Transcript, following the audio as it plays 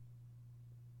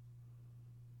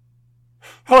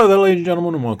Hello there, ladies and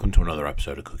gentlemen, and welcome to another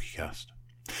episode of CookieCast.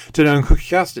 Today on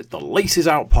CookieCast, it's the Laces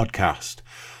Out podcast.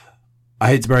 I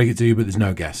hate to break it to you, but there's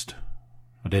no guest.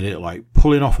 I did it like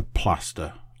pulling off a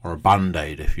plaster, or a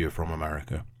band-aid if you're from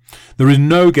America. There is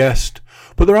no guest,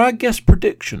 but there are guest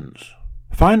predictions.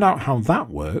 Find out how that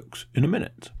works in a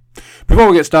minute. Before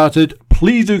we get started,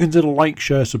 please do consider like,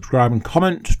 share, subscribe and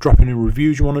comment. Drop any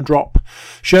reviews you want to drop.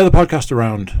 Share the podcast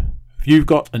around. If you've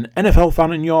got an NFL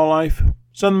fan in your life,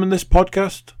 send them in this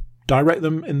podcast. Direct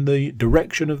them in the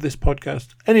direction of this podcast.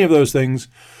 Any of those things.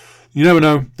 You never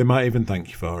know, they might even thank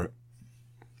you for it.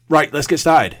 Right, let's get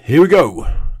started. Here we go.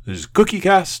 This is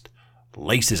CookieCast,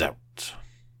 Laces Out.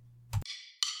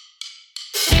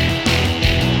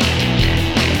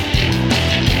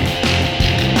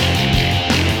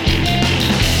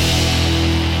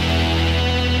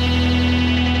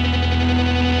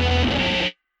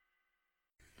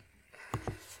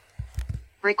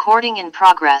 Recording in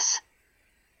progress.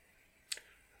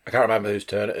 I can't remember whose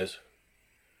turn it is.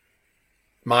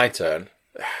 My turn.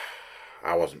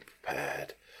 I wasn't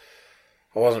prepared.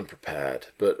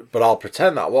 But I'll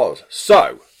pretend that was.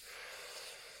 So,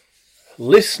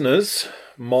 listeners,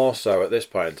 more so at this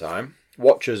point in time,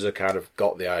 watchers have kind of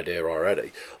got the idea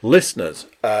already. Listeners,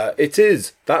 it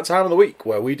is that time of the week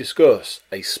where we discuss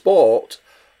a sport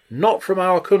not from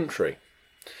our country.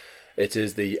 It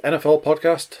is the NFL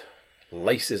podcast,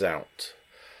 Laces Out.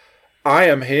 I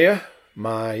am here.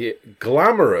 My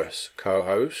glamorous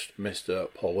co-host, Mr.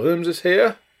 Paul Williams, is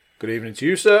here. Good evening to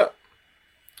you, sir.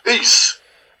 Peace.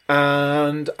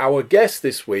 And our guest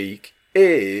this week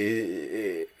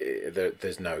is...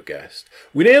 There's no guest.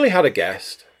 We nearly had a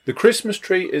guest. The Christmas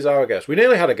tree is our guest. We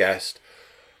nearly had a guest,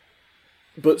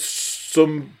 but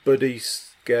somebody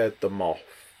scared them off.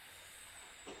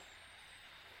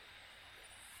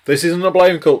 This isn't a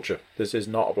blame culture. This is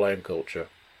not a blame culture.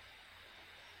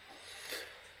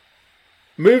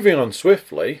 Moving on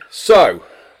swiftly. So,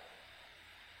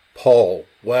 Paul,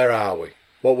 where are we?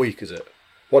 What week is it?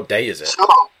 What day is it? So,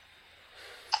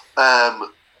 I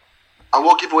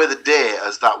won't give away the day,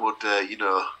 as that would,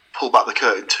 pull back the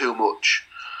curtain too much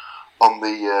on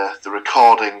the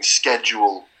recording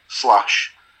schedule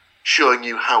 / showing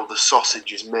you how the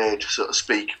sausage is made, so to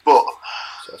speak. But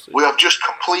we have just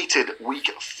completed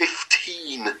week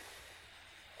 15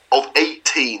 of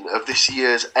 18 of this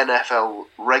year's NFL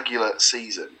regular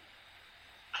season.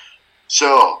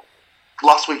 So,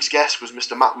 last week's guest was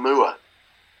Mr. Matt Moore.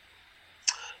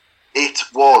 It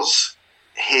was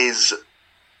his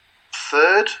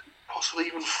third, possibly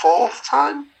even fourth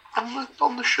time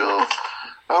on the show.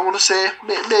 I want to say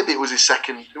maybe it was his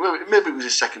second. Maybe it was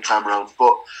his second time around.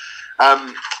 But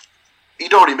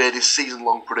he'd already made his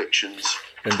season-long predictions.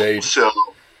 Indeed. So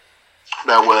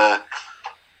there were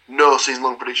no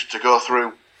season-long predictions to go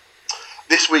through.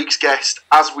 This week's guest,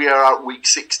 as we are at week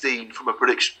 16 from a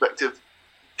prediction perspective,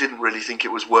 didn't really think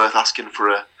it was worth asking for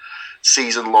a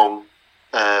season-long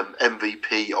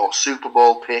MVP or Super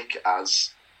Bowl pick, as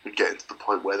we're getting to the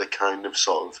point where they're kind of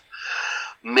sort of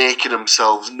making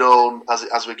themselves known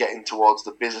as we're getting towards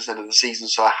the business end of the season.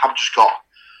 So I have just got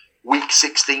week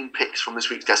 16 picks from this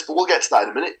week's guest, but we'll get to that in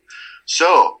a minute.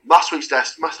 So, last week's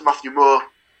guest, Master Matthew Moore,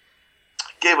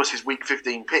 gave us his week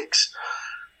 15 picks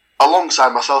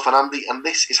alongside myself and Andy, and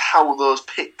this is how those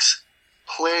picks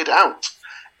played out.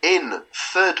 In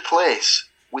third place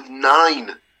with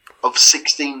 9 of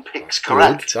 16 picks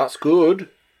correct. That's good.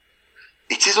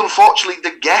 It is unfortunately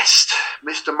the guest,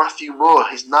 Mr. Matthew Moore.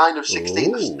 His 9 of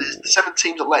 16. The 7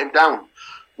 teams that let him down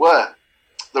were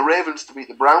the Ravens to beat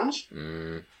the Browns,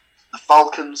 the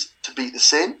Falcons to beat the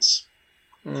Saints,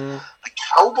 the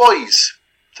Cowboys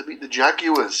to beat the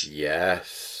Jaguars.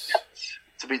 Yes.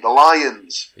 To beat the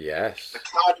Lions. Yes. The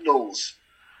Cardinals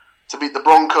to beat the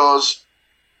Broncos.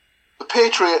 The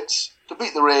Patriots to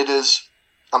beat the Raiders.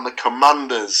 And the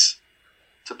Commanders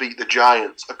to beat the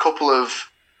Giants. A couple of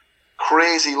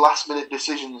crazy last-minute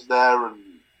decisions there and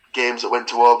games that went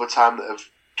to overtime that have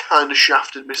kind of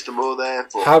shafted Mr. Moore there.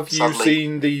 But have you sadly,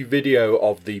 seen the video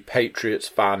of the Patriots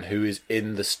fan who is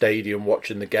in the stadium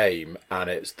watching the game, and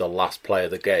it's the last play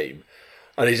of the game,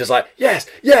 and he's just like, yes,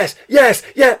 yes, yes,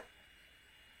 yes.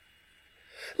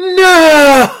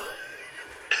 No!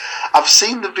 I've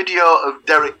seen the video of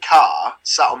Derek Carr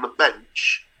sat on the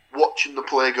bench watching the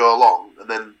play go along and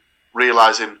then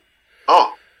realising,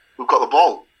 oh, we've got the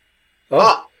ball.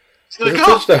 Oh, he's going to go.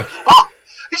 Touchdown. Oh,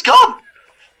 he's gone.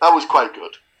 That was quite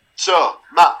good. So,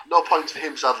 Matt, no points for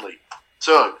him, sadly.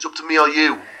 So, it's up to me or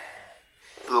you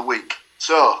for the week.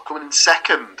 So, coming in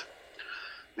second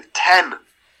with 10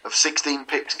 of 16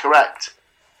 picks correct.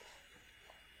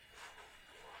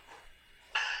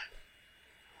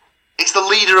 It's the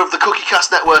leader of the Cookie Cast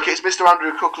Network, it's Mr.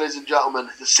 Andrew Cook, ladies and gentlemen.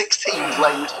 The 6 teams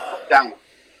laying down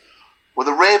were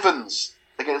the Ravens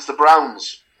against the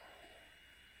Browns,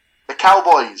 the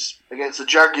Cowboys against the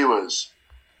Jaguars,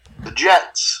 the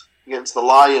Jets against the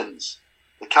Lions,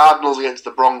 the Cardinals against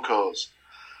the Broncos,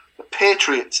 the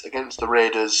Patriots against the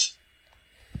Raiders,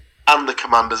 and the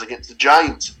Commanders against the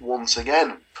Giants once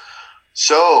again.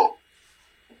 So,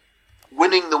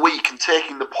 winning the week and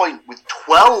taking the point with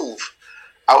 12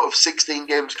 out of 16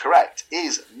 games correct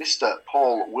is Mr.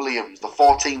 Paul Williams. The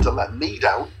 4 teams that let me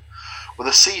down were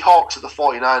the Seahawks at the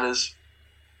 49ers.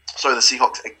 Sorry, the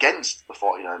Seahawks against the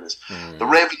 49ers. The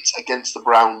Ravens against the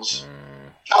Browns.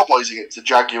 Cowboys against the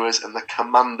Jaguars. And the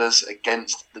Commanders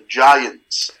against the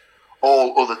Giants.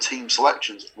 All other team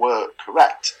selections were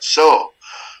correct. So,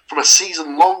 from a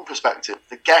season-long perspective,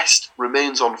 the guest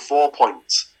remains on 4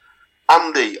 points.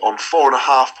 Andy on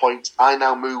 4.5 points. I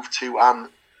now move to an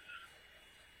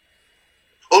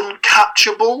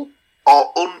uncatchable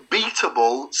or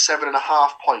unbeatable 7.5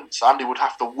 points. Andy would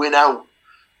have to win out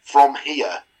from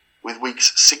here with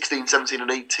weeks 16, 17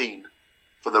 and 18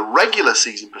 for the regular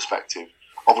season perspective.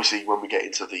 Obviously, when we get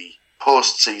into the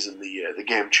post-season, the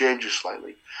game changes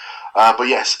slightly. But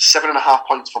yes, 7.5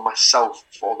 points for myself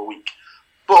for the week.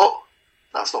 But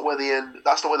that's not where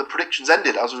the predictions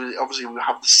ended. As obviously, we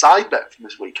have the side bet from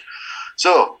this week.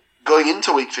 So going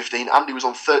into week 15, Andy was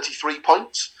on 33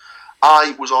 points.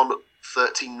 I was on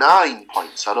 39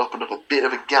 points. I'd opened up a bit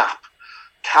of a gap.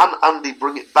 Can Andy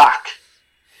bring it back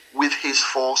with his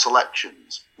 4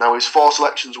 selections? Now, his 4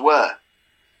 selections were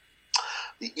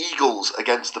the Eagles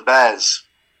against the Bears.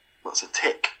 That's a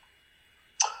tick.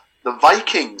 The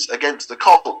Vikings against the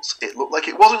Colts. It looked like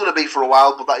it wasn't going to be for a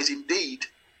while, but that is indeed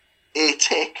a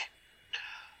tick.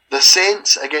 The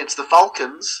Saints against the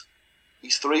Falcons.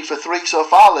 He's 3 for 3 so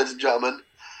far, ladies and gentlemen.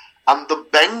 And the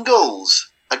Bengals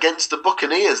against the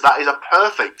Buccaneers. That is a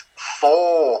perfect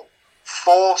 4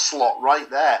 slot right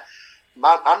there.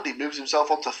 Andy moves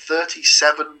himself on to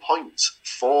 37 points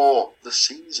for the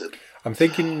season. I'm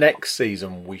thinking next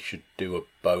season we should do a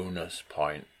bonus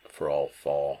point for all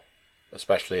 4.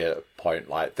 Especially at a point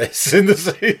like this in the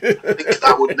season. I think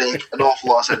that would make an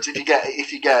awful lot of sense.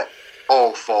 If you get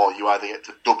all 4, you either get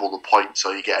to double the points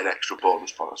or you get an extra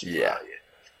bonus point. Yeah.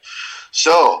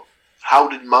 So, how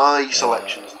did my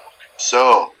selections look?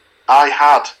 So, I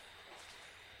had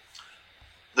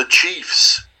the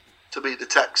Chiefs to beat the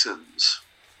Texans,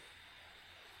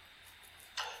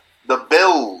 the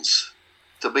Bills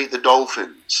to beat the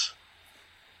Dolphins,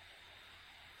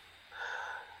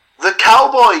 the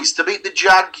Cowboys to beat the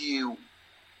Jaguars.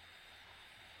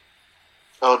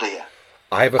 Oh dear.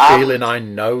 I have a feeling I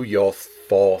know your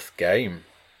 4th game.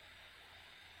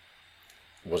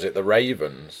 Was it the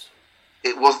Ravens?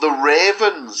 It was the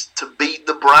Ravens to beat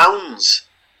the Browns.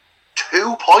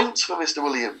 2 points for Mr.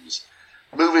 Williams.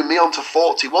 Moving me on to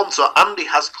 41. So Andy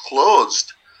has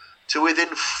closed to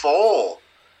within 4.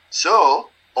 So,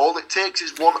 all it takes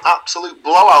is one absolute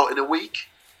blowout in a week.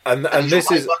 And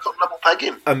this is back on level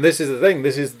pegging. And this is the thing.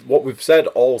 This is what we've said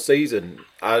all season.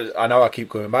 I know I keep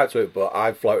coming back to it, but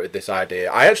I've floated this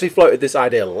idea. I actually floated this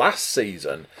idea last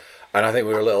season, and I think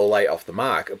we were a little late off the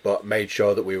mark, but made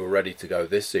sure that we were ready to go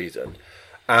this season,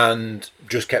 and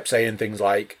just kept saying things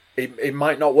like, it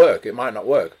might not work. It might not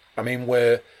work. I mean,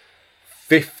 we're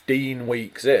 15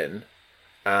 weeks in,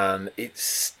 and it's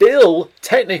still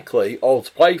technically all to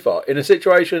play for. In a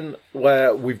situation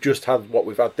where we've just had what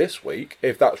we've had this week,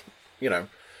 if that's,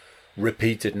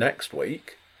 repeated next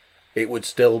week, it would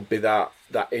still be that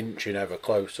inching ever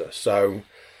closer. So,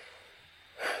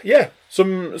 yeah,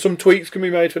 some tweaks can be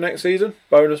made for next season,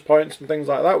 bonus points and things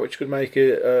like that, which could make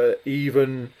it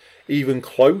even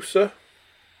closer.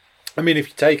 I mean, if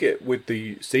you take it with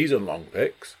the season-long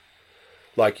picks,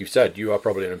 like you said, you are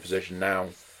probably in a position now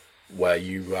where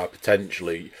you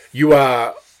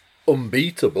are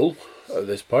unbeatable at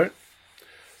this point.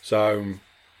 So,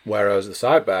 whereas the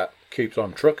side bet keeps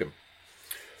on trucking.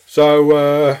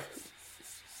 So,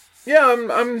 yeah,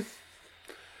 I'm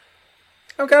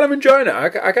kind of enjoying it. I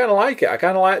kind of like it. I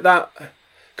kind of like that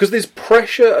because there's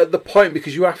pressure at the point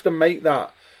because you have to make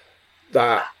that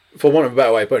for want of a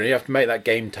better way of putting it, you have to make that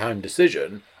game time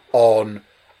decision on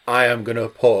I am going to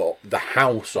put the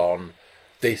house on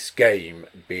this game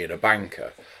being a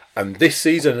banker. And this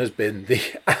season has been the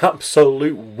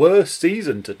absolute worst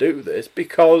season to do this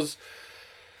because,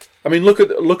 I mean, look at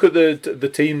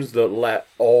the teams that let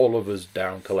all of us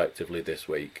down collectively this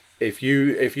week. If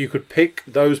you could pick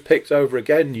those picks over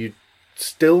again, you'd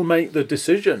still make the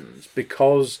decisions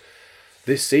because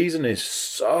this season is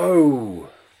so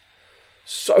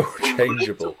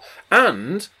changeable.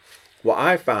 And what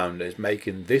I found is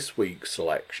making this week's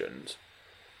selections,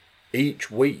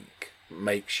 each week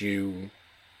makes you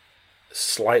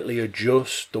slightly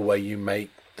adjust the way you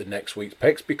make the next week's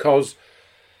picks, because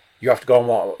you have to go on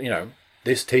what,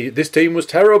 this team was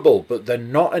terrible, but they're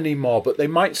not anymore, but they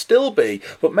might still be,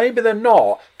 but maybe they're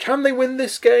not. Can they win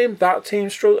this game? That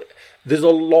team's struggling. There's a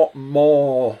lot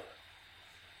more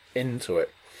into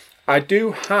it. I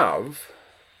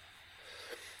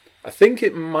think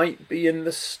it might be in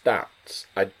the stats.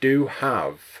 I do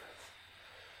have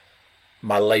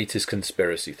my latest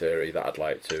conspiracy theory that I'd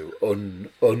like to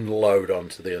unload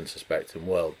onto the unsuspecting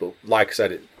world. But like I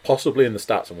said, it's possibly in the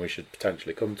stats, and we should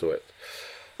potentially come to it.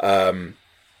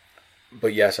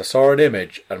 But yes, I saw an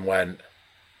image and went,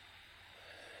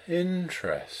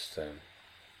 interesting.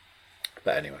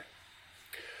 But anyway.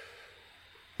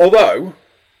 Although,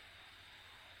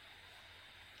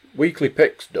 weekly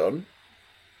picks done,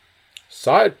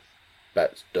 side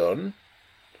bets done,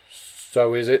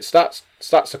 so is it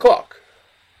stats o'clock?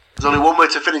 There's only one way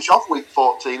to finish off week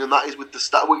 14, and that is with the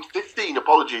week 15,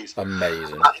 apologies.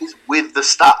 Amazing. And that is with the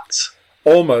stats.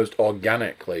 Almost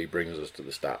organically brings us to the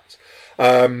stats.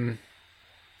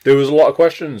 There was a lot of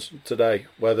questions today,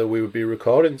 whether we would be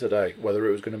recording today, whether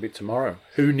it was going to be tomorrow.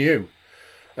 Who knew?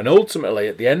 And ultimately,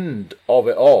 at the end of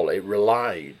it all, it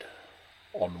relied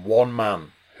on one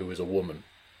man who is a woman.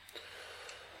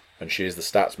 And she is the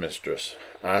stats mistress.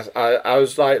 I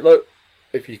was like, look,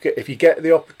 if you get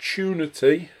the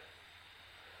opportunity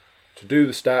to do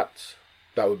the stats,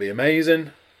 that would be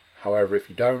amazing. However, if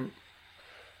you don't, you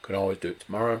can always do it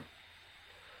tomorrow.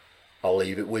 I'll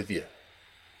leave it with you.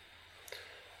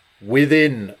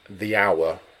 Within the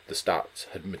hour, the stats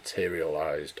had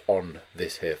materialised on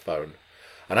this here phone.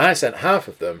 And I sent half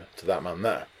of them to that man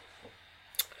there.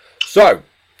 So,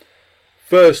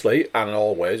 firstly, and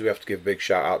always, we have to give a big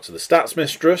shout out to the stats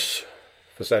mistress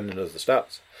for sending us the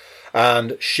stats.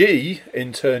 And she,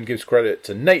 in turn, gives credit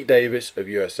to Nate Davis of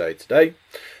USA Today.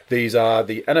 These are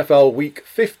the NFL Week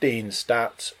 15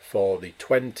 stats for the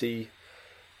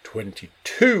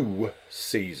 2022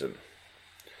 season.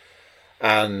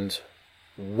 And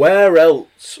where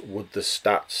else would the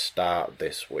stats start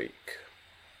this week?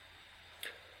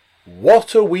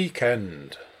 What a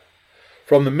weekend!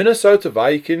 From the Minnesota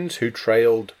Vikings, who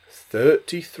trailed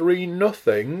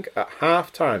 33-0 at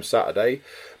halftime Saturday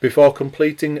before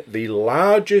completing the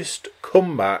largest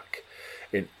comeback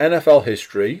in NFL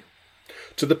history,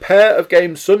 to the pair of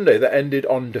games Sunday that ended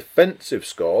on defensive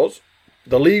scores,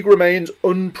 the league remains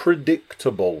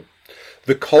unpredictable.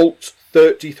 The Colts'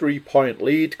 33-point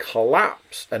lead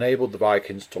collapse enabled the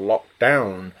Vikings to lock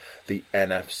down the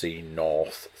NFC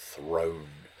North throne.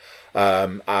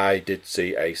 I did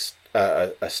see a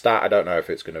stat. I don't know if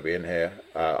it's going to be in here.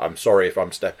 I'm sorry if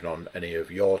I'm stepping on any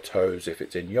of your toes if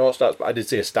it's in your stats, but I did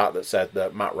see a stat that said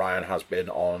that Matt Ryan has been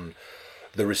on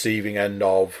the receiving end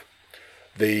of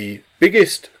the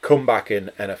biggest comeback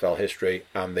in NFL history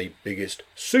and the biggest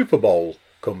Super Bowl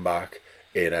comeback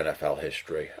in NFL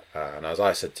history. And as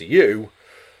I said to you,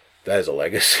 there's a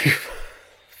legacy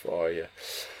for you.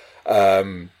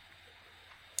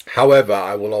 However,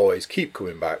 I will always keep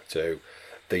coming back to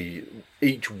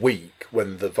each week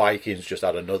when the Vikings just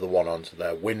add another one onto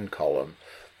their win column,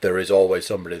 there is always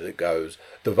somebody that goes,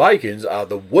 the Vikings are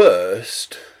the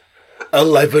worst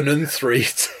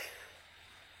 11-3.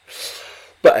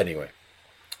 But anyway,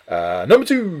 number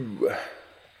 2,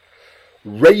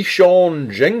 Rayshon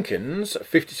Jenkins,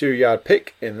 52-yard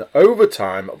pick in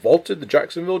overtime, vaulted the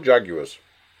Jacksonville Jaguars.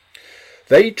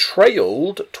 They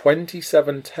trailed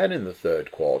 27-10 in the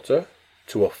third quarter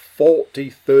to a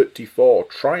 40-34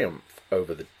 triumph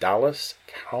over the Dallas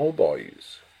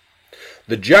Cowboys.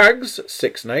 The Jags,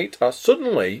 6-8, are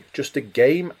suddenly just a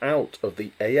game out of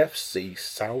the AFC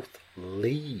South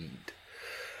lead.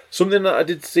 Something that I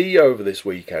did see over this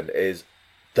weekend is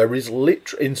there is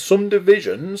in some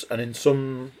divisions and in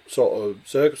some sort of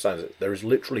circumstances, there is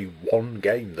literally one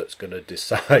game that's going to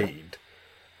decide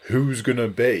who's going to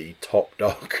be top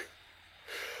dog.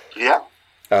 Yeah.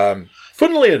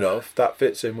 Funnily enough, that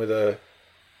fits in with a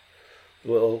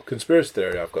little conspiracy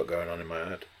theory I've got going on in my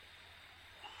head.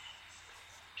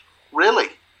 Really?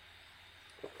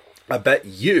 I bet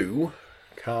you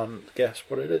can't guess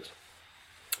what it is.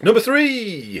 Number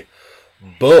 3,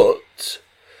 but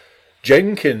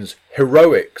Jenkins'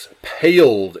 heroics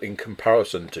paled in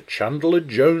comparison to Chandler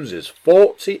Jones's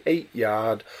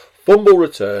 48-yard fumble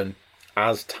return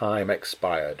as time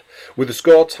expired. With the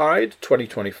score tied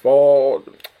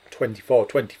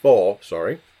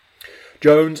 24-24,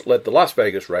 Jones led the Las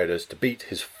Vegas Raiders to beat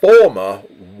his former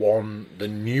the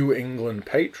New England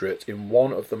Patriots in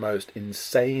one of the most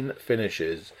insane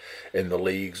finishes in the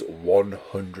league's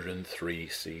 103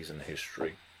 season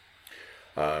history.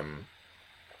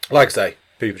 Like I say,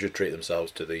 people should treat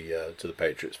themselves to the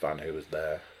Patriots fan who was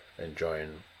there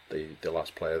enjoying the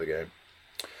last play of the game.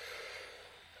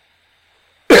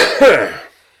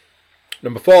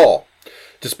 Number 4.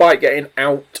 Despite getting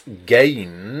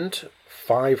outgained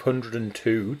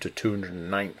 502 to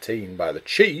 219 by the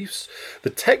Chiefs, the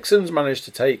Texans managed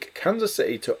to take Kansas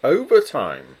City to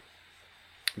overtime.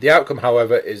 The outcome,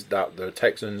 however, is that the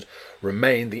Texans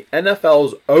remain the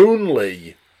NFL's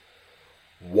only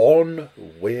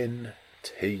one-win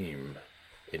team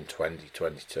in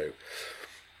 2022.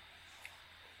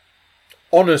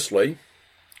 Honestly,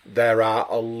 there are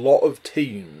a lot of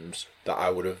teams that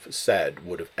I would have said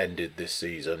would have ended this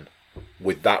season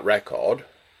with that record.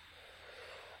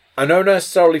 I don't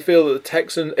necessarily feel that the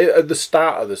Texans, at the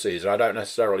start of the season, I don't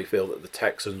necessarily feel that the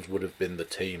Texans would have been the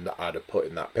team that I'd have put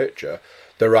in that picture.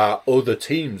 There are other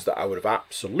teams that I would have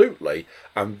absolutely,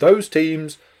 and those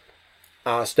teams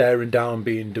are staring down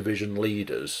being division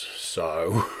leaders.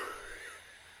 So,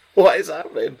 what is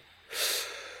happening?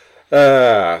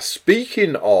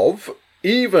 Speaking of,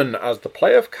 even as the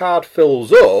playoff card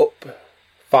fills up,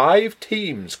 5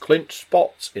 teams clinch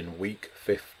spots in Week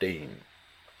 15.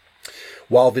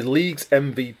 While the league's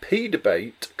MVP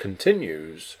debate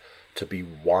continues to be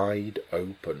wide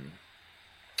open.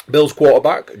 Bills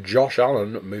quarterback Josh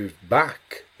Allen moved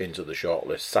back into the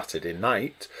shortlist Saturday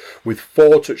night with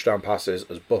 4 touchdown passes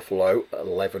as Buffalo,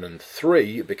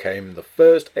 11-3, became the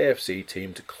first AFC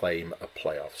team to claim a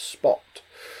playoff spot.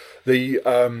 The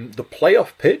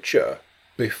playoff picture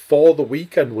before the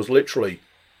weekend was literally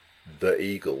the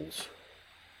Eagles.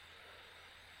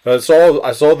 I saw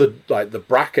the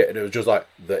bracket and it was just like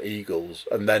the Eagles,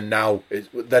 and then now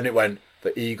it went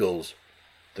the Eagles,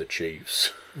 the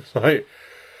Chiefs. It's like,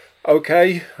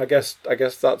 okay, I guess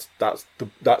that's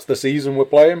the season we're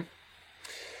playing.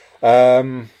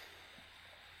 While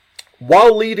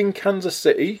leading Kansas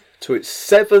City to its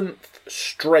 7th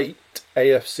straight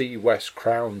AFC West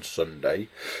crown Sunday,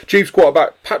 Chiefs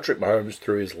quarterback Patrick Mahomes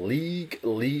threw his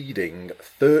league-leading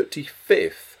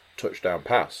 35th touchdown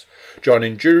pass,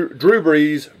 joining Drew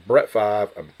Brees, Brett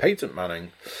Favre and Peyton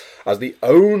Manning as the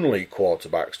only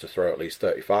quarterbacks to throw at least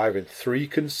 35 in 3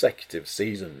 consecutive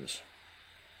seasons.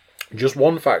 Just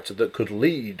one factor that could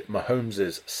lead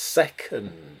Mahomes'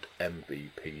 second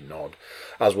MVP nod.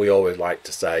 As we always like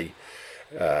to say,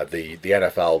 the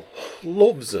NFL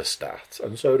loves a stat,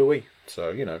 and so do we. So,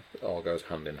 it all goes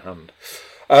hand in hand.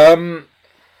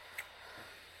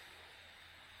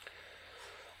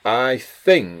 I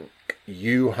think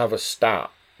you have a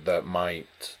stat that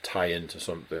might tie into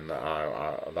something that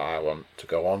I want to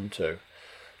go on to.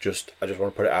 I just want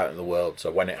to put it out in the world, so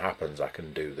when it happens, I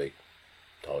can do the.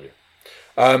 Told you.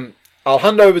 I'll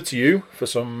hand over to you for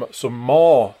some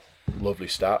more lovely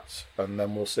stats, and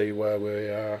then we'll see where we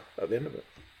are at the end of it.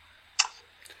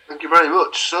 Thank you very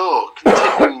much. So,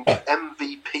 continuing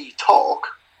MVP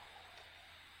talk,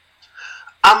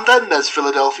 and then there's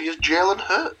Philadelphia's Jalen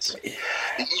Hurts.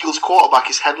 The Eagles quarterback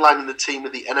is headlining the team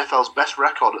with the NFL's best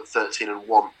record at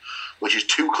 13-1, which is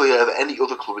 2 clear of any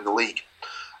other club in the league.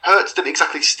 Hurts didn't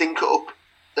exactly stink up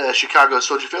Chicago's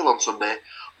Soldier Field on Sunday,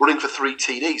 running for 3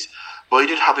 TDs, but he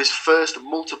did have his first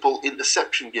multiple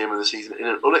interception game of the season in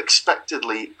an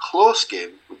unexpectedly close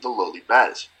game with the lowly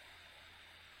Bears.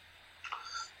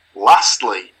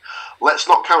 Lastly, let's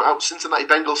not count out Cincinnati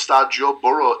Bengals star Joe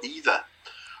Burrow either.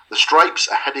 The Stripes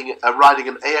are riding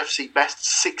an AFC best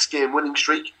 6-game winning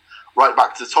streak, right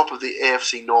back to the top of the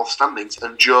AFC North standings,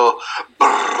 and Joe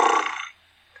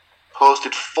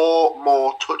posted 4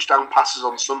 more touchdown passes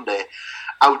on Sunday,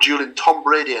 outdueling Tom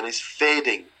Brady and his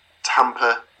fading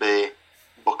Tampa Bay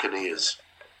Buccaneers.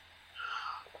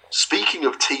 Speaking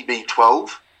of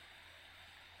TB12,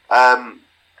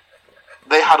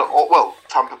 they had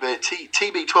Tampa Bay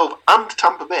TB12 and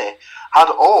Tampa Bay had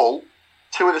all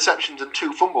 2 interceptions and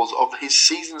 2 fumbles of his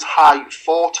season's high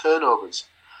 4 turnovers,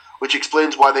 which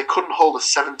explains why they couldn't hold a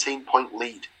 17-point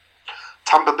lead.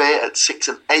 Tampa Bay at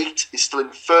 6-8 is still in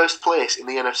first place in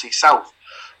the NFC South,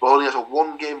 but only has a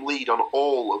 1-game lead on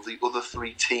all of the other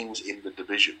 3 teams in the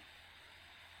division.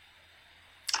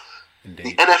 Indeed.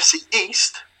 The NFC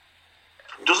East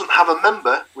doesn't have a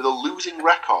member with a losing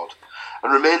record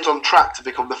and remains on track to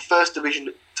become the first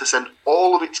division to send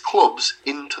all of its clubs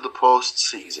into the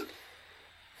postseason.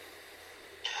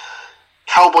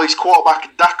 Cowboys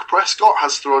quarterback Dak Prescott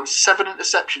has thrown 7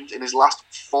 interceptions in his last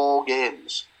 4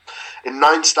 games. In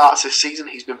 9 starts this season,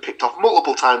 he's been picked off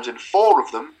multiple times in 4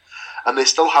 of them, and they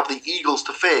still have the Eagles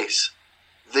to face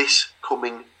this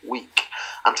coming week.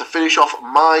 And to finish off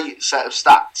my set of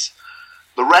stats,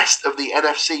 the rest of the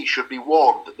NFC should be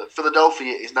warned that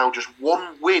Philadelphia is now just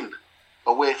one win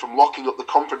away from locking up the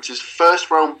conference's first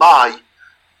round bye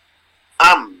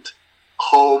and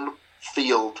home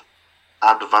field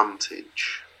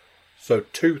advantage. So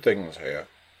 2 things here.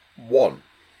 1,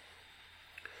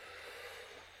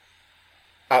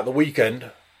 at the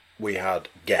weekend we had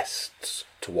guests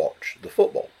to watch the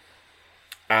football,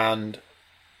 and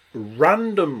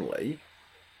randomly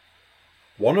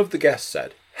one of the guests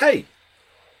said, "Hey,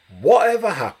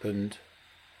 whatever happened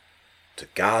to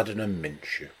Gardner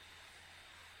Minshew?"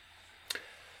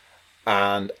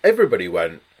 And everybody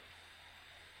went,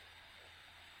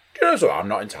 "Do you know something? I'm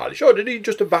not entirely sure. Did he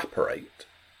just evaporate?"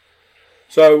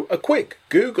 So a quick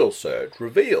Google search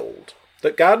revealed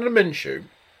that Gardner Minshew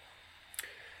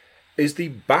is the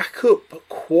backup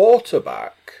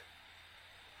quarterback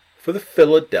for the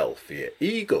Philadelphia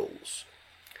Eagles.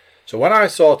 So when I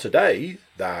saw today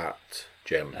that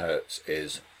Jalen Hurts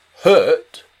is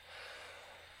hurt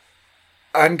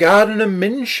and Gardner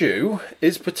Minshew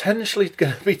is potentially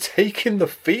going to be taking the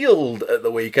field at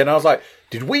the weekend, I was like,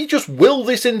 did we just will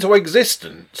this into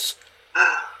existence?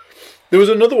 There was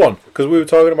another one, because we were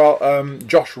talking about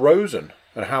Josh Rosen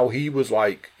and how he was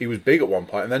big at one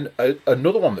point, and then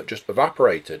another one that just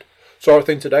evaporated. Saw a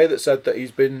thing today that said that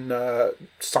he's been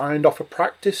signed off a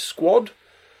practice squad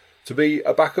to be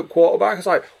a backup quarterback. It's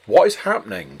like, what is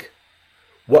happening?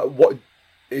 What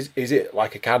is it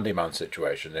like a Candyman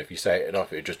situation? If you say it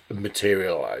enough, it just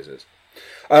materialises.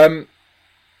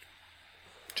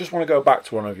 Just want to go back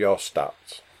to one of your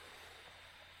stats.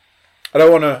 I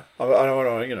don't want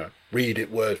to, read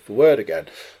it word for word again,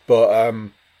 but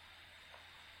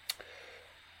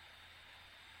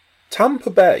Tampa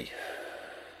Bay,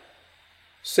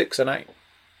 6-8,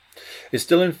 is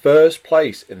still in first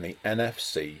place in the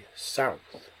NFC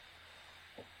South.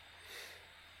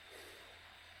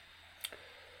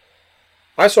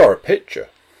 I saw a picture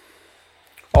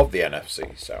of the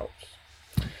NFC South,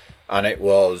 and it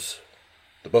was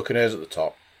the Buccaneers at the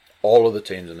top, all of the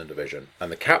teams in the division,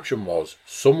 and the caption was,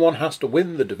 "Someone has to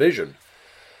win the division."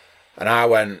 And I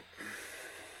went,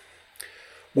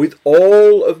 with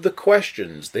all of the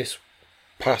questions this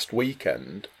past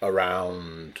weekend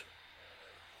around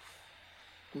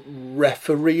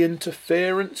referee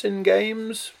interference in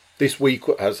games, this week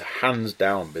has hands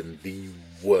down been the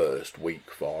worst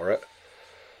week for it,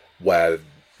 where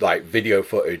video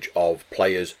footage of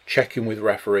players checking with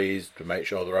referees to make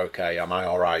sure they're okay. Am I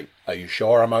alright? Are you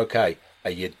sure I'm okay?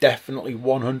 Are you definitely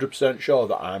 100% sure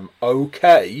that I'm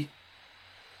okay?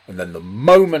 And then the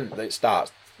moment that it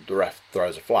starts, the ref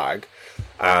throws a flag,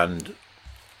 and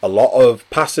a lot of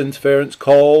pass interference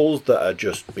calls that are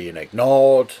just being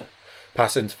ignored,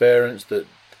 pass interference that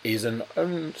isn't,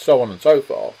 and so on and so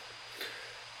forth.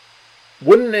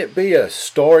 Wouldn't it be a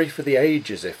story for the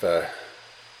ages if a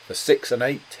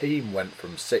 6-8 team went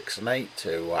from 6-8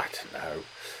 to, I don't know,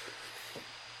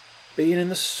 being in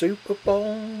the Super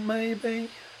Bowl,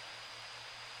 maybe?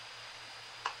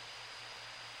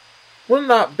 Wouldn't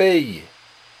that be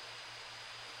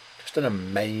just an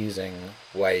amazing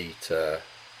way to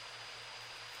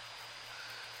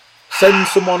send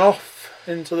someone off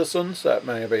into the sunset,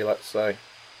 maybe, let's say?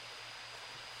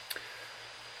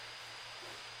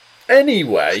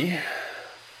 Anyway.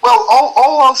 Well,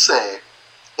 all I'll say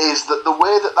is that the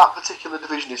way that particular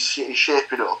division is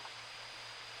shaping up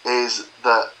is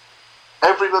that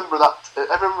every member of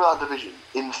that division,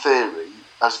 in theory,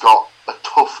 has got a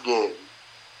tough game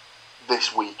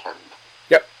this weekend.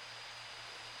 Yep.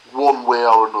 One way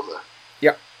or another.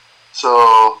 Yep.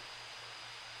 So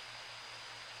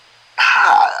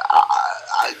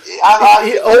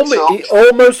it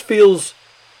almost feels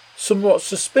somewhat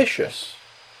suspicious.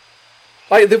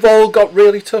 Like they've all got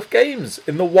really tough games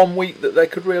in the 1 week that they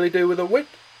could really do with a win.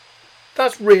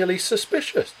 That's really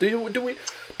suspicious. Do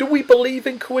we believe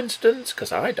in coincidence?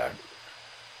 Because I don't.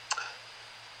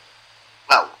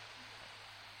 Well,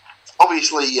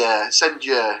 obviously, send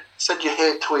your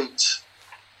hate tweets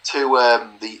to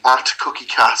the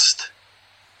 @CookieCast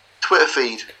Twitter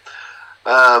feed.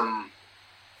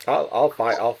 I'll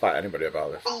fight anybody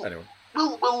about this. Anyway.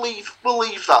 We'll leave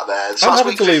that there. So I'm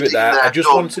happy to leave it there. I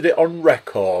just wanted it on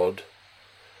record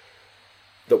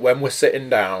that when we're sitting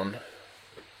down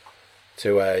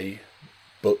to a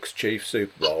Bucks Chiefs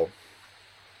Super Bowl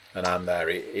and I'm there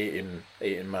eating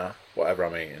my whatever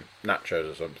I'm eating, nachos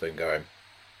or something, going,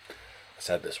 I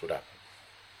said this would happen.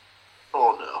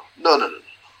 Oh no.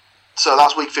 So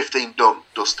that's week 15 done,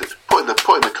 dusted. Put in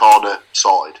the corner,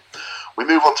 sorted. We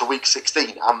move on to week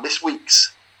 16, and this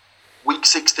week's Week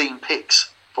 16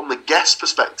 picks from the guest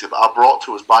perspective are brought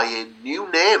to us by a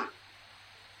new name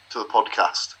to the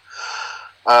podcast.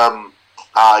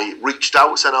 I reached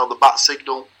out, sent out the bat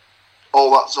signal,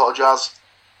 all that sort of jazz.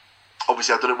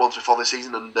 Obviously, I've done it once before this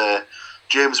season, and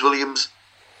James Williams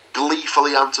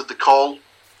gleefully answered the call,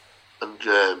 and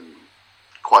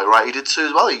quite right, he did so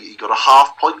as well. He got a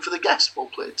half point for the guest. Well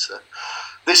played, sir.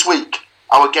 This week,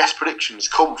 our guest predictions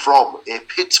come from a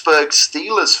Pittsburgh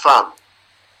Steelers fan.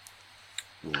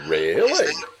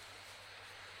 Really?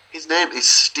 His name is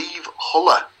Steve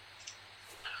Huller.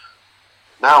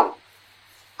 Now,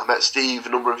 I met Steve a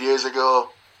number of years ago,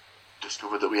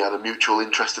 discovered that we had a mutual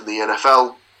interest in the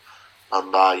NFL,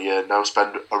 and I now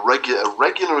spend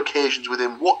regular occasions with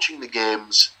him watching the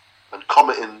games and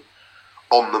commenting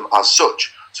on them as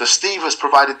such. So Steve has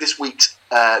provided this week's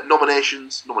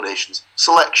nominations,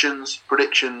 selections,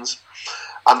 predictions,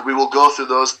 and we will go through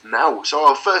those now. So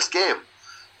our first game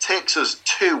takes us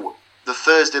to the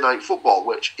Thursday Night Football,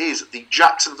 which is the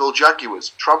Jacksonville Jaguars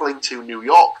travelling to New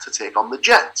York to take on the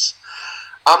Jets.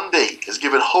 Andy has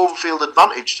given home field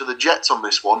advantage to the Jets on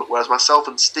this one, whereas myself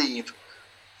and Steve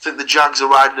think the Jags are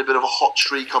riding a bit of a hot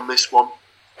streak on this one.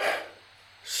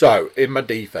 So, in my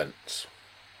defence,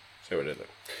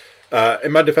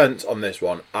 in my defence on this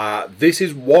one, this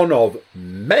is one of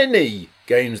many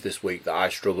games this week that I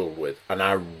struggled with, and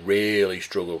I really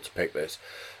struggled to pick this.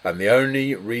 And the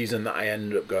only reason that I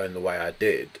ended up going the way I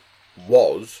did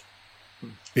was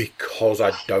because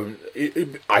I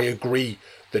agree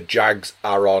the Jags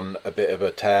are on a bit of a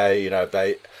tear. You know,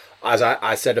 they, as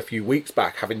I said a few weeks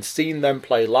back, having seen them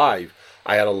play live,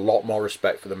 I had a lot more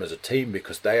respect for them as a team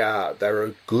because they're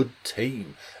a good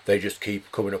team. They just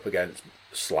keep coming up against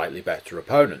slightly better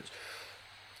opponents.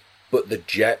 But the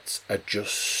Jets are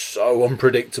just so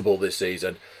unpredictable this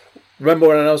season. Remember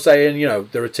when I was saying, you know,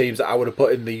 there are teams that I would have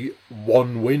put in the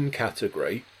one-win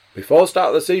category? Before the start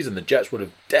of the season, the Jets would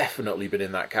have definitely been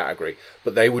in that category.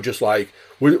 But they were just like,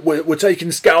 we're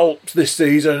taking scalps this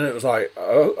season. And it was like,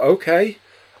 oh, okay.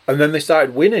 And then they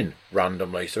started winning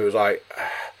randomly. So it was like,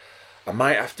 I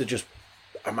might have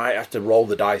to roll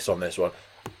the dice on this one.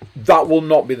 That will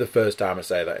not be the first time I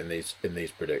say that in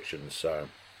these predictions. So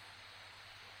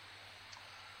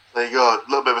there you go, a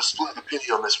little bit of a split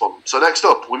opinion on this one. So next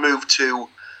up, we move to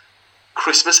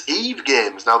Christmas Eve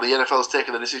games. Now the NFL has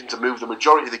taken the decision to move the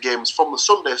majority of the games from the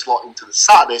Sunday slot into the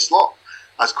Saturday slot,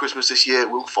 as Christmas this year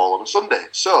will fall on a Sunday.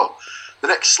 So the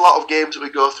next slot of games that we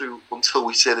go through until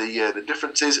we say the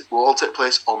differences will all take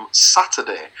place on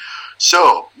Saturday.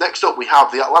 So next up we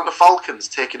have the Atlanta Falcons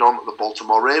taking on the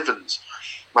Baltimore Ravens.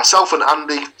 Myself and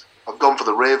Andy have gone for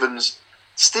the Ravens.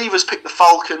 Steve has picked the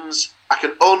Falcons. I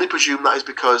can only presume that is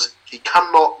because he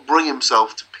cannot bring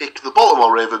himself to pick the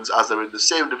Baltimore Ravens as they're in the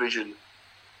same division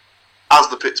as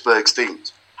the Pittsburgh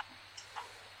Steelers.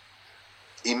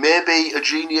 He may be a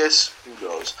genius, who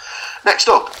knows. Next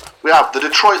up, we have the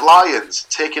Detroit Lions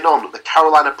taking on the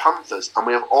Carolina Panthers, and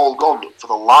we have all gone for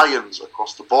the Lions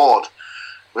across the board.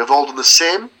 We have all done the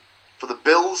same for the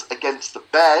Bills against the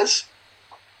Bears.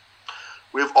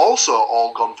 We have also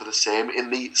all gone for the same in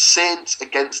the Saints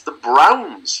against the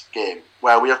Browns game,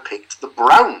 where we have picked the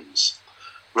Browns.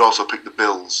 We also picked the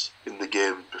Bills in the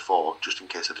game before, just in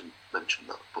case I didn't mention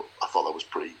that, but I thought that was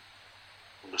pretty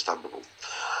understandable.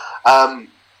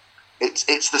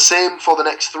 It's the same for the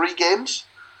next three games,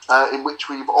 in which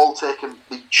we've all taken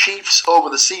the Chiefs over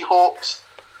the Seahawks,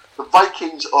 the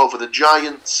Vikings over the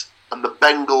Giants, and the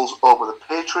Bengals over the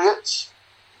Patriots.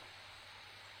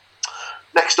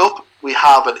 Next up, we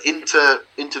have an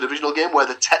interdivisional game where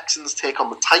the Texans take on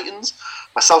the Titans.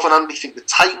 Myself and Andy think the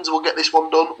Titans will get this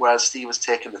one done, whereas Steve has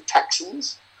taken the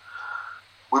Texans.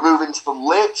 We move into the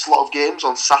late slot of games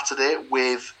on Saturday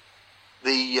with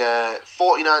the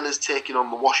 49ers taking on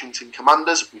the Washington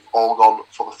Commanders. We've all gone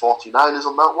for the 49ers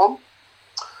on that one.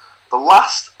 The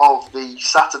last of the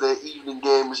Saturday evening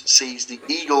games sees the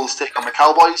Eagles take on the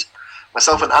Cowboys.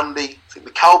 Myself and Andy think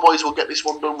the Cowboys will get this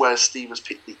one done, whereas Steve has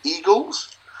picked the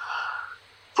Eagles.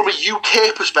 From a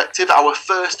UK perspective, our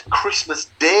first Christmas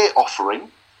Day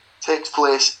offering takes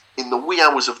place in the wee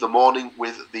hours of the morning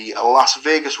with the Las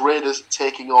Vegas Raiders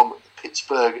taking on the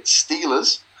Pittsburgh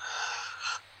Steelers.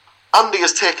 Andy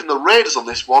has taken the Raiders on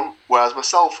this one, whereas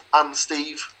myself and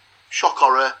Steve, shock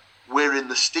horror, we're in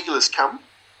the Steelers camp.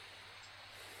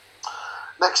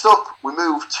 Next up, we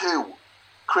move to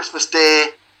Christmas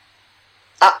Day,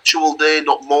 actual day,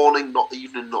 not morning, not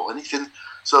evening, not anything.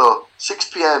 So, 6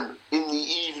 p.m. in the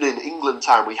evening, England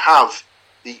time, we have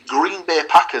the Green Bay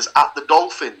Packers at the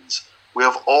Dolphins. We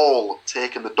have all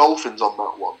taken the Dolphins on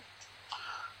that one.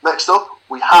 Next up,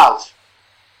 we have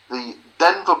the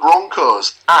Denver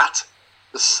Broncos at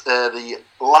the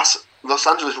Los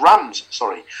Angeles Rams.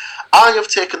 Sorry, I have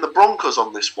taken the Broncos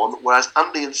on this one, whereas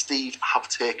Andy and Steve have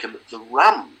taken the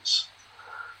Rams.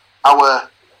 Our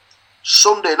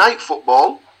Sunday night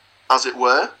football, as it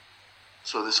were,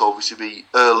 so this will obviously be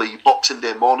early Boxing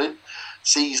Day morning,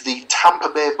 sees the Tampa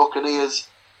Bay Buccaneers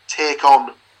take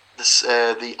on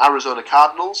the Arizona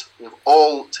Cardinals. We've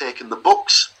all taken the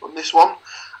Bucs on this one.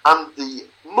 And the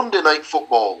Monday night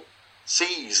football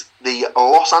sees the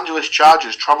Los Angeles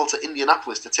Chargers travel to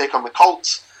Indianapolis to take on the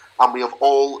Colts, and we have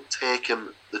all taken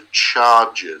the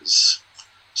Chargers.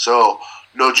 So,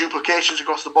 no duplications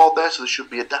across the board there, so there should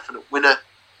be a definite winner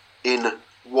in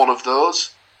one of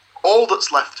those. All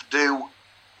that's left to do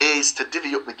is to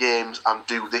divvy up the games and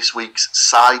do this week's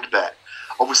side bet.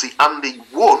 Obviously, Andy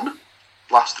won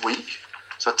last week,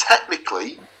 so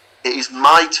technically it is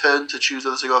my turn to choose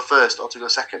whether to go first or to go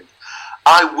second.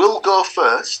 I will go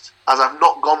first, as I've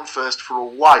not gone first for a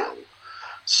while.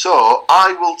 So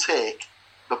I will take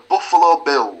the Buffalo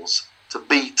Bills to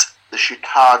beat the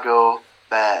Chicago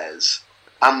Bears.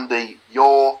 Andy,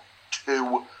 your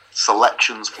 2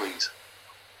 selections, please.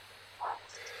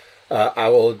 I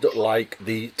would like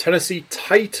the Tennessee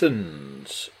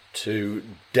Titans to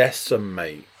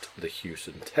decimate the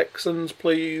Houston Texans,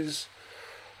 please.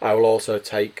 I will also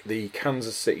take the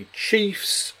Kansas City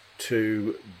Chiefs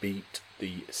to beat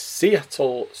the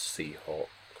Seattle Seahawks.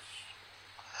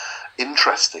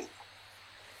 Interesting.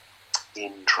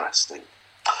 In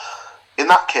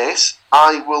that case,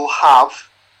 I will have...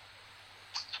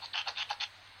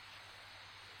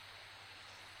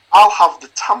 I'll have the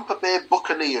Tampa Bay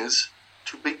Buccaneers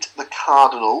to beat the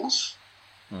Cardinals.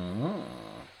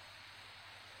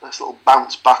 Nice little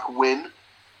bounce back win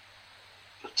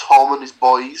for Tom and his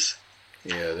boys.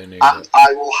 Yeah, they need And it.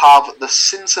 I will have the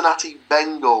Cincinnati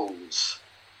Bengals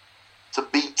to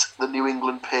beat the New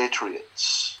England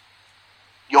Patriots.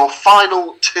 Your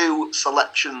final 2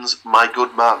 selections, my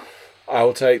good man.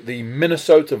 I'll take the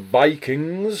Minnesota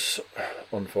Vikings,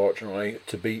 unfortunately,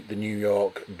 to beat the New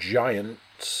York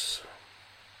Giants.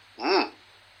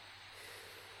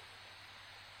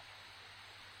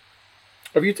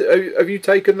 Have you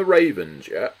taken the Ravens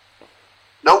yet?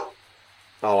 Nope.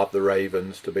 I'll have the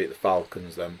Ravens to beat the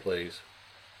Falcons then, please.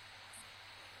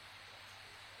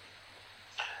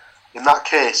 In that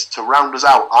case, to round us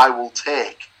out, I will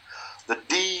take the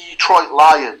Detroit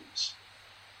Lions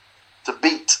to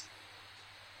beat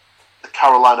the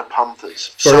Carolina Panthers.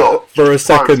 For a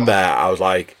second there, I was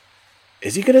like,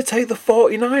 is he going to take the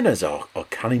 49ers or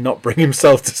can he not bring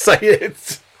himself to say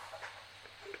it?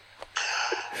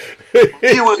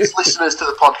 Viewers, listeners to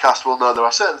the podcast will know there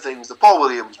are certain things that Paul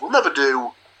Williams will never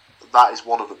do. That is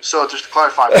one of them. So just to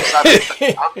clarify,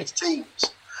 Andy's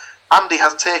teams, Andy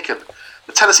has taken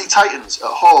the Tennessee Titans at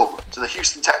home to the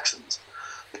Houston Texans,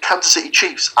 the Kansas City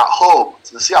Chiefs at home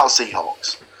to the Seattle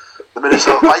Seahawks, the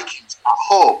Minnesota Vikings at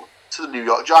home to the New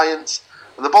York Giants,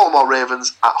 and the Baltimore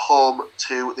Ravens at home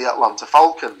to the Atlanta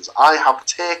Falcons. I have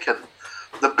taken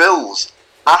the Bills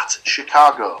at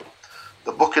Chicago,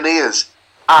 the Buccaneers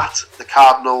at the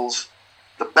Cardinals,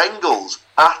 the Bengals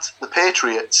at the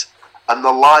Patriots, and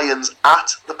the Lions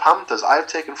at the Panthers. I have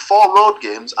taken 4 road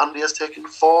games. Andy has taken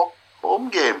 4 home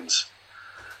games.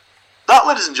 That,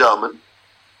 ladies and gentlemen,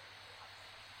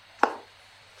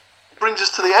 brings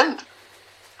us to the end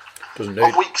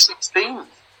of week 16.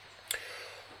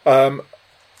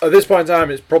 At this point in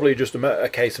time, it's probably just a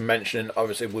case of mentioning,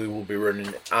 obviously, we will be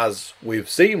running, as we've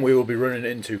seen, we will be running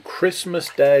into Christmas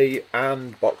Day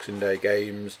and Boxing Day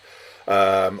games.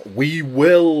 We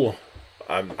will,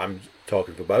 I'm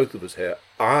talking for both of us here,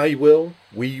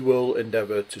 we will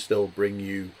endeavour to still bring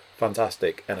you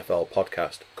fantastic NFL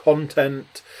podcast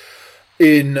content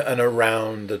in and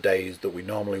around the days that we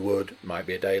normally would. Might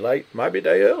be a day late, might be a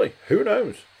day early, who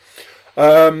knows.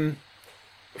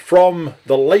 From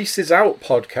the Laces Out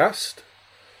podcast,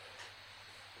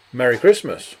 Merry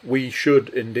Christmas. We should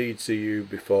indeed see you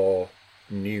before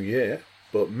New Year,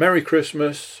 but Merry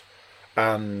Christmas,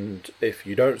 and if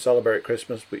you don't celebrate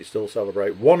Christmas but you still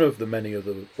celebrate one of the many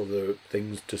other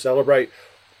things to celebrate,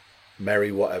 Merry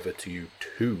whatever to you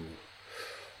too.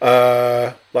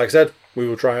 Like I said, we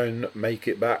will try and make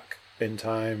it back in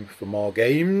time for more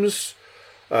games.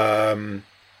 I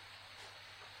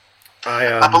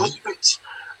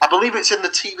believe it's in the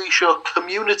TV show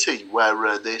Community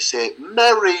where they say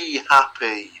 "Merry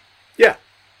Happy." Yeah.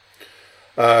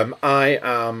 I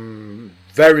am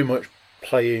very much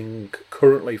playing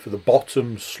currently for the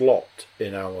bottom slot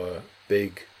in our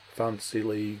big fantasy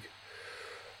league.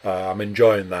 I'm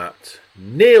enjoying that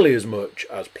nearly as much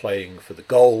as playing for the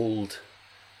gold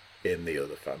in the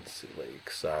other fantasy league.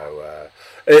 So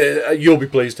you'll be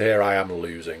pleased to hear I am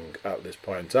losing at this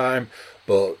point in time,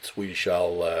 but we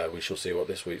shall see what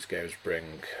this week's games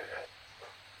bring.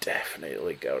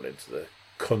 Definitely going into the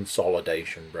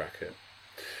consolidation bracket.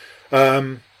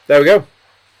 There we go.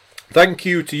 Thank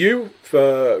you to you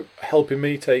for helping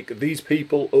me take these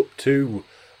people up to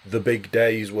the big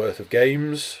day's worth of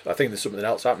games. I think there's something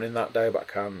else happening that day, but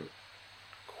I can't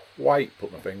quite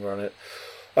put my finger on it.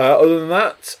 Other than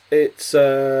that, it's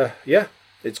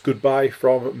goodbye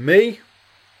from me.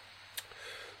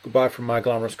 Goodbye from my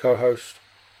glamorous co-host.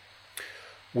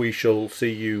 We shall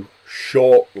see you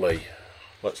shortly.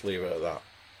 Let's leave it at that.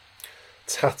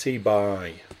 Tatty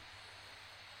bye.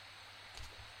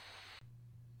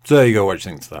 So there you go, what do you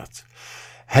think to that?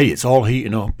 Hey, it's all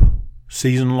heating up.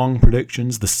 Season-long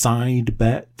predictions, the side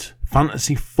bet,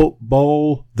 fantasy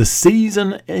football, the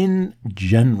season in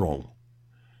general.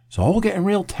 It's all getting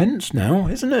real tense now,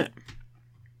 isn't it?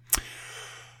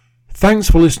 Thanks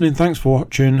for listening, thanks for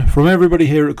watching. From everybody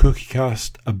here at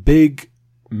CookieCast, a big,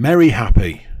 merry,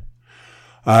 happy.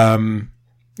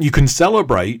 You can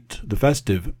celebrate the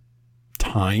festive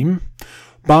time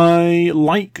by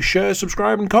like, share,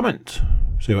 subscribe and comment.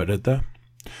 See what I did there?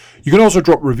 You can also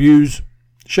drop reviews,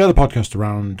 share the podcast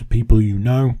around people you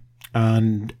know,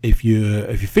 and if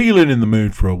you're feeling in the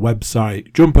mood for a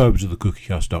website, jump over to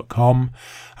thecookiecast.com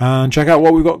and check out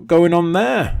what we've got going on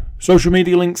there. Social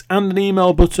media links and an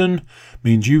email button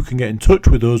means you can get in touch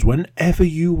with us whenever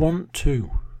you want to.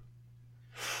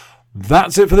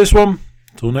 That's it for this one.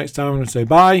 Until next time, I'm going to say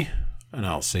bye, and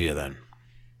I'll see you then.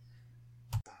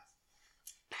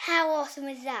 How awesome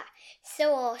is that?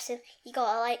 So awesome. You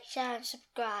gotta like, share and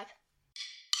subscribe.